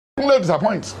Kunle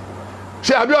disappoint.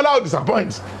 Ṣé Abiola ò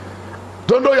disappoint.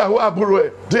 Tó ń dó ìyàwó àbúrò ẹ̀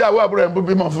tí ìyàwó àbúrò ẹ̀ ń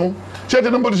bímọ fún. Ṣé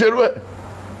Tinubu ti ṣe irú ẹ̀?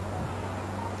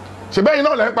 Ṣé bẹ́yìn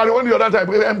náà lẹ́yìn pariwo ní other time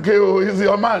MKO is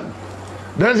your man.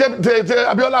 Then ṣe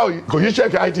Abiola kò yí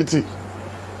check ITT.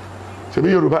 Ṣé bí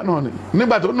Yorùbá náà ni?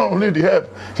 Nígbà tó náà need the help,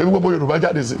 ṣé bí gbogbo Yorùbá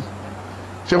jáde sí?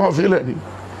 Ṣé wọ́n fi ilẹ̀ ni?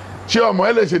 Ṣé ọmọ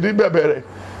ẹ lè ṣe ní bẹ̀bẹ̀ rẹ̀?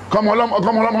 Kọ́mọ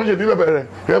ọlọ́mọ ṣe ní bẹ̀bẹ̀ rẹ̀?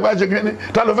 Ẹ bá ṣe kí ni?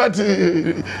 Ta ló fẹ́ ti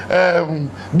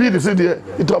bíìdì sí díẹ̀?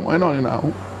 Ìtọ́ ọmọ ẹ náà ni náà.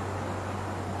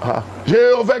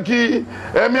 Ṣé o fẹ́ kí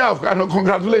Emir of Kano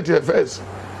congratulate ẹ first?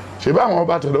 Ṣé bá àwọn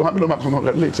ọba tẹ̀lé wọn bí ló máa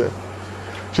congratulate ẹ?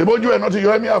 Ṣé bójú ẹ̀ náà ti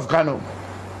yọ Emir of Kano?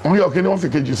 Wọ́n yọ kí ni wọ́n fi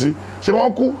kejì sí? Ṣé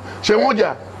wọ́n kú? Ṣé wọ́n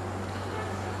jà?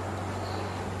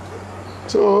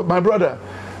 So my brother,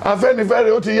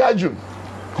 Afẹ́nifẹ́re ó ti yá jù.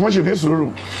 Kí wọ́n ṣe ní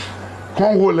sùúrù. Kí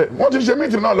wọ́n wọlé. Wọ́n ti ṣe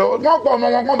meeting náà lọ́wọ́. Wọ́n pọ̀ ọmọ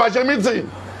wọn kí wọ́n bá ṣe meeting.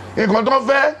 Nǹkan tó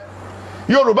fẹ́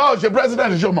Yorùbá ò ṣe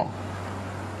president ṣọmọ.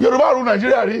 Yorùbá ò ru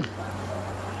Nàìjíríà rí.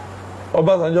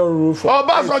 Obasanjo rule for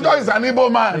Obasanjo is an Igbo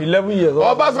man. 11 years.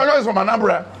 Obasanjo is from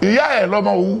Anambra. Ìyá ẹ̀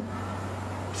lọ́mọ Òwu.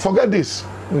 Forget this.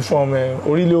 From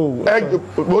orílẹ̀ Òwu.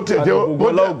 Bó tiẹ̀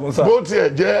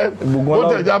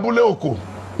jẹ́ abúlé Òkò,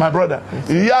 my brother.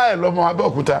 Ìyá ẹ̀ lọ́mọ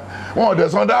Abẹ́òkúta. Wọ́n ò dẹ̀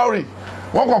san dáórì.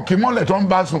 Wọ́n kàn kí mọ́lẹ̀ tó ń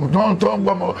bá sùn tó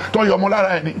ń yọ ọmọ lára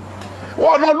ẹ̀ ni.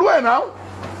 Wọ́n ọ̀nà lú ẹ̀ náà.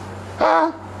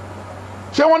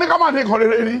 Ṣé wọ́n ní ká máa ní nǹkan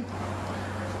rere ni?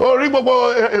 Orí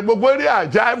gbogbo eré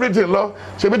àjà everything lọ.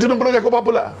 Ṣebí Tinubu ló jẹ́ kó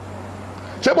popular.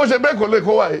 Ṣé bó ṣe bẹ́ẹ̀ kò lè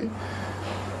kó wa yìí?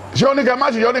 Ṣé ó ní ká má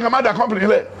ṣe yọ ó ní ká má da company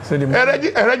lẹ̀?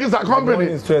 Register company. The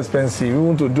money is too expensive. We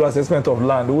want to do assessment of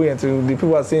land. The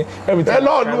people are saying everything.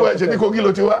 Lọ́ọ̀lù ẹ̀ ṣe ní Kogi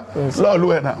ló ti wá.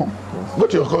 Lọ́ọ̀lù ẹ̀ náà. Go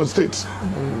to your own state.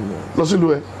 Lọ sí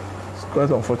ìlú ẹ̀. It's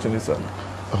quite unfortunate, sir.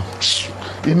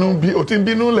 Inú bí o ti ń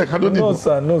bínú lẹ̀ ká tó dìbò. No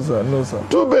sir, no sir, no sir.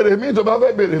 Tó béèrè mí tó bá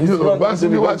fẹ́ béèrè mí o bá sí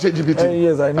bí wá ṣe jìbìtì.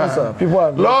 Yes, I know, sir. People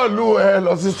are. Lọ́ọ̀lù ẹ̀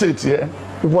lọ sí state yẹn.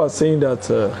 People are saying that.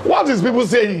 What is people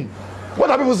saying?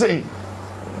 What are people saying?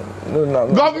 No.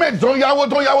 Government tó ń yáwó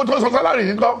tó ń sọ salary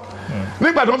nǹkan.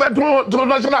 Nígbà tó ń fẹ́ tó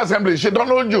National Assembly ṣe tán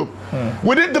lójú.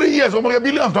 Within 3 years ọmọ yẹn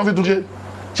billions tó ń fi tún ṣe.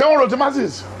 Ṣé wọ́n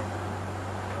rotimatis?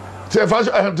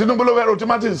 Tinubu ló fẹ́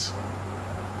rotimatis.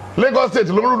 Lagos state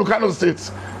ló ń rúlu Kano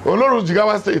state. Òun ló rúlu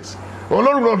Jigawa state. Òun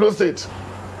ló rúlu Ondo state.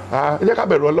 Ẹ jẹ́ ká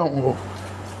bẹ̀rù Ọlọ́run o.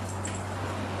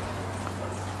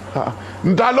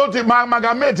 Nta ló ti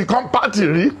amalgamate kan party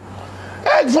rí.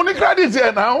 Ẹ fún ní credit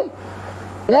ẹ̀ náà.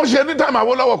 Wọ́n ṣe ní time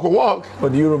Awólọ́wọ̀ kò work.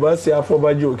 But the Yorùbá ṣe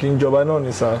Afọbajẹ kí n jọba náà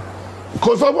ni sir.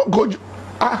 Kò sọ kò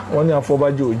wọ́n ní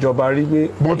Afọbajẹ ìjọba rí pé.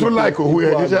 Mo tún like òwe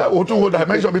ẹ̀ níṣẹ́ o tún wo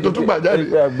dimension bí tó tún gbà jáde.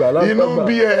 Inú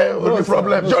bí ẹ o ní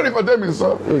problem. Ṣé o ní kò tẹ́ mi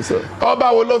sọ?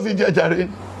 Ọba wo ló fi jẹ jàre?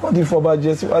 Wọ́n ti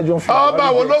fọbajẹ síwájú fún.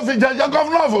 Ọba wo ló fi jẹ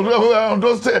gọ́fúnà fún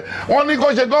Ondo state? Wọ́n ní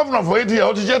kó ṣe gọ́fúnà fún 8 years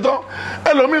ó ti ṣe tán.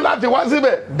 Ẹlòmíì láti wá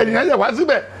síbẹ̀ ènìyàn yẹ wá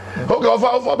síbẹ̀. Ókè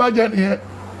ọfọbajẹ nìyẹn.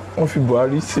 Wọ́n fi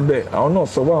Buhari síbẹ̀ àwọn náà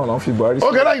sọ báwọn náà fi Buhari síbẹ̀.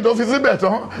 Ókè lẹ́yìn tó fi síbẹ̀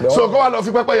tán so kó wá lọ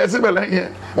fi pẹ́pẹ́yẹ síbẹ̀ lẹ́yìn yẹn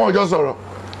wọn ò jọ sọ̀rọ̀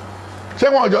ṣé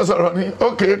wọn ò jọ sọ̀rọ̀ ni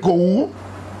ókè kò wú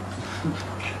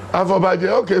Afọbajẹ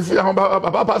ókè fi àwọn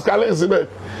bàbá Pascaline síbẹ̀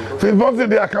fi bọ́ǹsì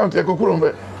di àkáǹtì ẹ̀ kó kúrò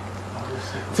ńbẹ̀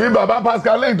fi bàbá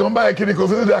Pascaline tó ń bá ẹ kiri kò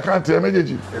fi sí di àkáǹtì ẹ̀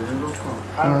méjèèjì.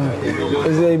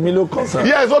 Èmi ló kàn sá.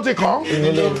 Yes ó ti kàn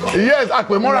yes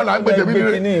àpèmọ́ra là ń pè tèmi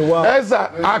dire ẹ̀ sà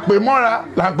àpèmọ́ra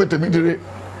là ń pè tèmi dire.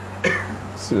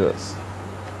 Serious.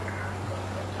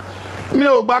 Mi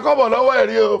ò gba kọ́bọ̀ lọ́wọ́ ẹ̀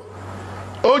rí o.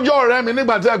 Ó jẹ́ ọ̀rẹ́ mi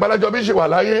nígbà tí Àgbàlájọbí ṣì wà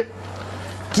láyé.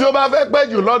 Tí ó bá fẹ́ pẹ́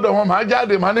jù lọ́dọ̀ wọn máa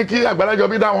jáde máa ní kí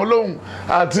Àgbàlájọbí dá wọn lóhùn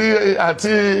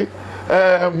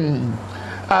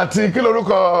àti kí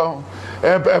lorúkọ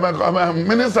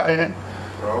mínísítà yẹn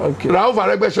Rauf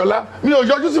Arẹ́gbẹ́ṣọlá. Mi ò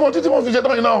yọjú sí wọn títí wọn fi ṣe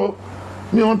tán yìí náà o.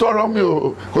 Mi ò ń tọrọ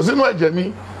kò sínú ẹ̀jẹ̀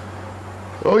mi.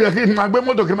 Ó yẹ kí n máa gbé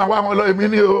mọ́tò kí n máa wá wọn lọ èmi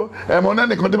ní o ẹ̀mọ́ náà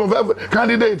nìkan tí mo fẹ́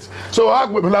candidate so á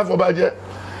pè mí láfọbàjẹ́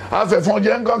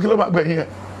afẹ̀fọ́njẹ́ ńkọ́ kí ló máa gbẹ̀yìn ẹ̀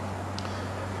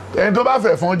ẹni tó bá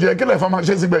fẹ̀fọ́n jẹ kí lẹ̀fọ́n máa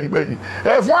ṣe sí gbẹ̀yìn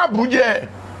ẹ̀fọ́n àbújẹ́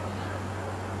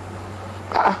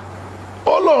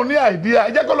ó lóun ní idea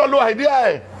ẹ jẹ́ kó lọ lo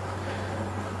idea ẹ̀.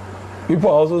 People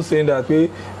are also saying that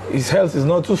his health is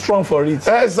not too strong for it.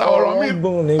 Ẹ sà ọ̀rọ̀ mi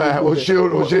ò ṣe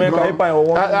gan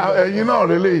ẹ̀yin náà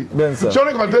lélẹ́yìí ṣé ó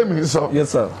ní kan tẹ́ mi sọ. Yes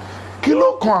sir. Kí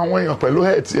ló kan àwọn èèyàn pẹ̀lú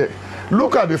health yẹ?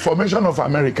 Look at the formation of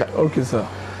America. Okay sir.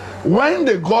 When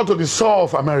they got to the soil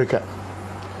of America,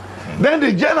 then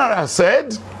the general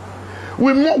said,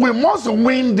 we must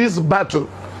win this battle.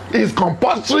 It's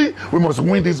compulsory, we must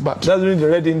win this battle. That's during the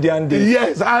Red Indian Day.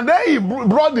 Yes, and then he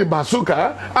brought the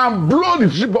bazooka and blew the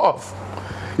ship off.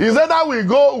 He said that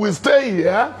we stay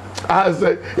here as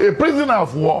a prisoner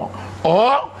of war,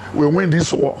 or we win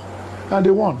this war. And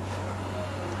they won.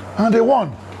 And they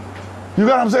won. You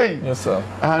get what I'm saying? Yes, sir.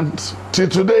 And till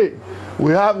today,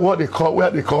 we have what they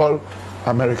call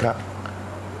America.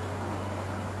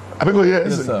 I mean,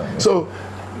 yes, so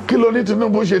kilo ní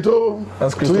Tinubu ṣe tó.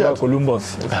 That's Christopher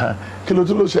Columbus. Kilo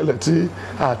tó ló ṣẹlẹ̀ tí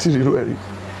àti rírú ẹ̀rí.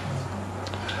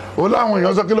 Ó láwọn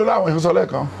èèyàn sọ kí ló láwọn èèyàn sọ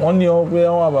lẹ́ẹ̀kan. Wọ́n ní ọgbẹ́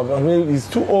wọn bàbá he's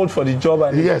too old for the job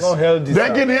and he's not held this.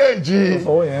 Then kí ni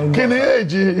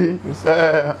èjì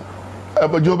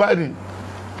Joe Biden?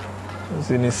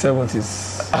 He's in his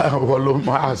 70s.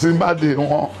 Àsìnbàdì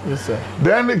wọn. Yes, sir.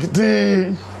 Then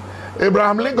ti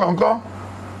Abraham Lincoln kọ́.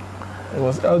 It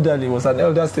was elderly. It was an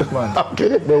elder statesman.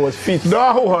 Okay. There was fit.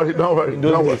 Don't worry.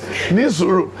 Ní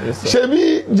sùúrù.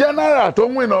 Ṣebí general tó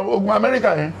ń win ogun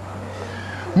America yẹn.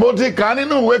 Mo ti kà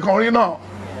nínú ìwé kan rí náà.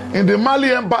 In the Mali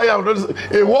Empire, a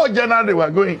war general they were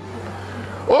going.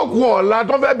 Ó kù ọ̀la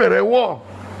tó fẹ́ bẹ̀rẹ̀ war.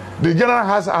 The general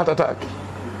has a heart attack.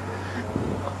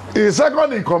 His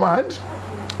second in command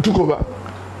took over.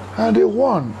 And they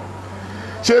won.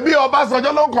 Ṣebí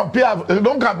Ọbásanjọ́ ló ń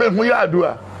campaign fún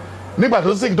Yar'Adua. Nígbà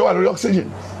tó sick tó wà lórí oxygen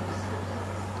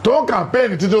tó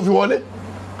campaign títí ó fi wọlé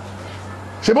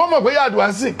ṣe bó mọ̀ pé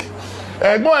Yar'Adua sick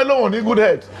ẹ̀gbọ́n ẹ̀ lóhùn ní good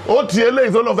head ó ti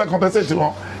eléyìí tó lóun fẹ́ compensate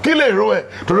wọn kí lè ro ẹ̀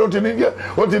torí ó ti ní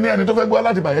ẹni tó fẹ́ gbọ́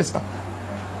láti Bayelsa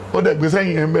ó dẹ̀ gbé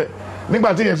sẹ́yìn yẹn bẹ́ẹ̀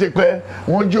nígbà tí yẹn ṣe pẹ́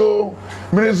wọ́n jó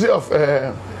Ministry of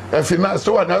Finance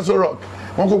tó wà ní Aso Rock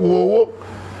wọ́n kó gbogbo owó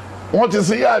wọ́n ti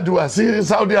sin Yar'Adua sí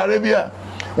Saudi Arabia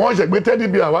wọ́n ṣègbè tẹ́dí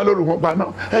bíi àwa lóru wọn pa náà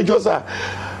ẹjọ́ sà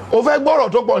ó fẹ́ gbọ́rọ̀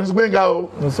tó pọ̀ ní Gbénga o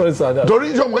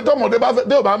torí ìṣòwò tọmọdé bá fẹ́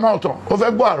dé ò bá máa tàn ó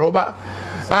fẹ́ gbọ́ àrọ́bá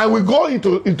and we go in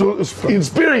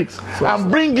spirit and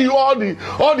bring you all the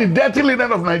dirty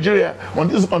linen of Nigeria on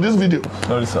this video.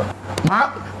 Sorry, sir.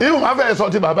 Even máa fẹ́ sọ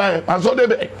ti bàbá ẹ̀ máa sọ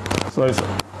débẹ̀. Sorry, sir.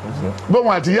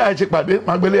 Bọ́n àti ìyá ẹ̀ ṣe pàdé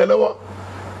máa gbélé ẹ lọ́wọ́.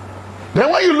 Then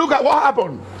when you look at what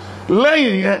happened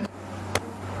lẹ́yìn yẹn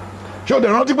ṣé o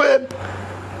dẹ̀ rántí pé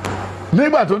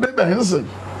nígbà tó débẹ̀ ń sìn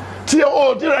tí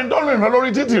rẹ̀ ń dọ́rùn ìrìn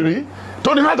lórí títì rí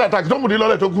tó ní heart attack tó mú di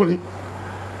lọ́lẹ̀ tó kú ni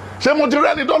ṣé mo ti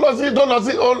rẹ́ni tó lọ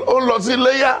sí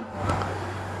Iléyá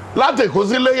láti Èkó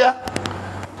sí Iléyá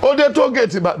ó dé tó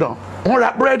gate Ìbàdàn wọ́n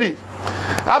ra búrẹ́dì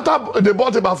after they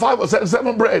bought about 5 or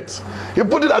 7 breads he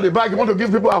put it at the back he want to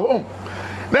give people at home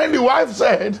then the wife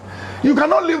said you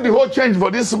cannot leave the whole change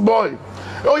for this boy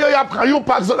oh yeah can you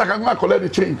pack so that I can go and collect the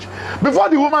change before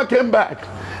the woman came back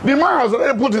the man has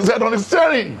already put his head on the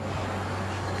steering.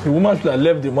 The woman should have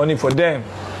left the money for them.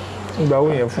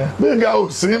 Gbénga ò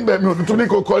sí ń bẹ̀ mi ò tún ní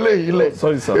kò kọ́lé yìí lẹ̀.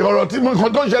 Sorry, sir. Ọ̀rọ̀ tí mo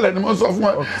kàn tó ṣẹlẹ̀ ni mo sọ fún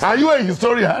ẹ. Are you a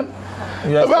historian?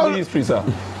 Yes, well, history, sir.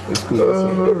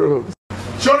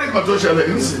 Sorry, kan tó ṣẹlẹ̀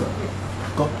yìí sí.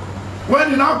 When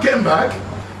he now came back,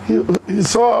 he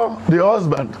saw the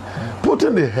husband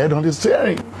putting the head on the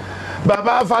steering.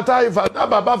 Baba Fatai,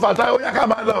 ó yá ká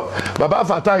máa lọ. Baba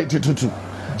Fatai ti tutù.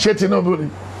 Ṣé Tinubu ni?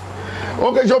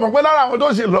 Okay, ṣe mọ̀ pé lára àwọn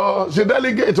tó ṣe lọ ṣe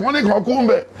delegate wọ́n ní kan kú ń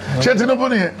bẹ̀ ṣé Tinubu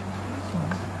nìyẹn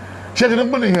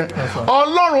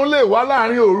Ọlọ́run lè wá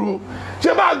láàrin òru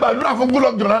ṣé bá gbàdúrà fún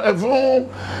Goodluck Jonathan fún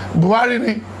Buhari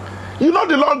ni you know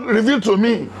the Lord revealed to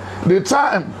me the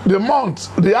time the month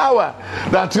the hour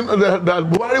that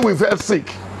Buhari will first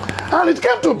sick and it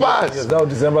came to pass. Yes, that was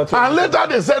December 20. And later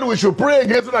they said we should pray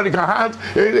again so that he can have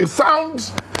a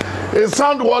sound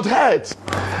what hurt.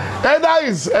 Either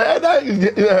is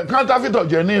counterfeit or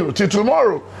genuine. Till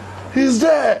tomorrow, he's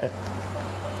there.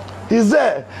 They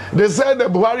said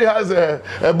that Buhari has a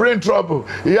brain trouble.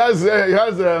 He has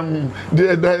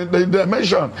the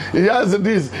dementia. He has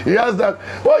this. He has that.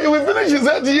 Well, he will finish his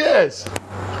 80 years.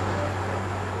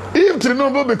 If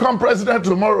Tinubu become president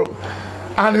tomorrow,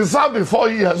 and he served the 4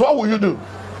 years, what will you do?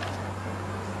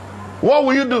 What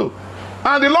will you do?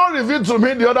 And the Lord revealed to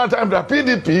me the other time that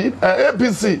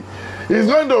APC is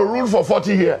going to rule for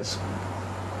 40 years.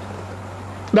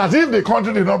 That if the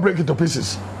country did not break into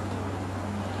pieces.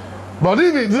 But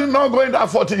if it is not going that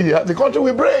 40 years, the country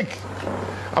will break.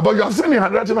 But you have seen the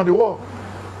handwriting on the wall.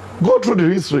 Go through the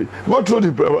history. Go through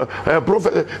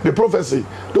the prophecy.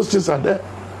 Those things are there.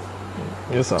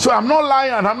 Yes, sir. So I'm not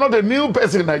lying, and I'm not a new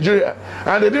person in Nigeria.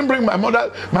 And they didn't bring my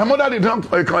mother. My mother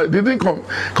didn't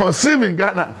conceive in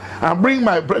Ghana and bring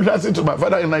my pregnancy to my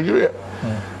father in Nigeria.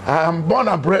 I am born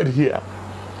and bred here.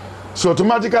 So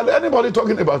automatically, anybody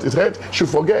talking about his head should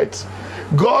forget.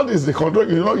 God is the control.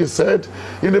 You know, he said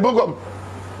in the book of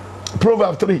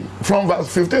Proverbs 3, from verse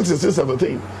 15, 16,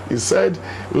 17, he said,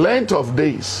 length of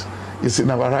days is in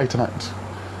our right hand.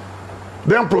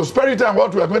 Then prosperity and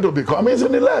what we are going to become is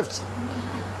in the left.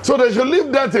 So they should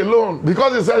leave that alone,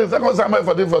 because he said in 2 Samuel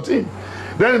 14:14.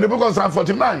 Then in the book of Psalm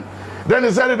 49. Then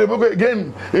he said in the book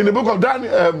again, in the book of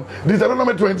Daniel,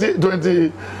 Deuteronomy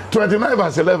 29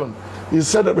 verse 11. He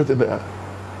said everything there.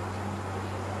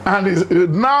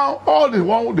 And now all the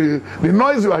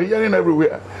noise you are hearing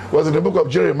everywhere was in the book of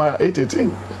Jeremiah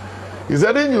 8:18. He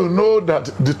said, if you know that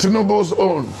the Tinubu's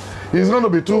own is going to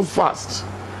be too fast,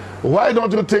 why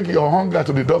don't you take your hunger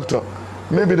to the doctor?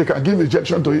 Maybe they can give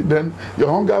injection to it, then your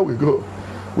hunger will go.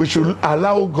 We should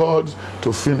allow God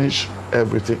to finish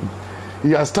everything.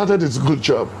 He has started his good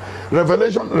job.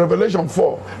 Revelation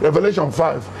 4, Revelation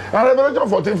 5, and Revelation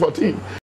 14:14.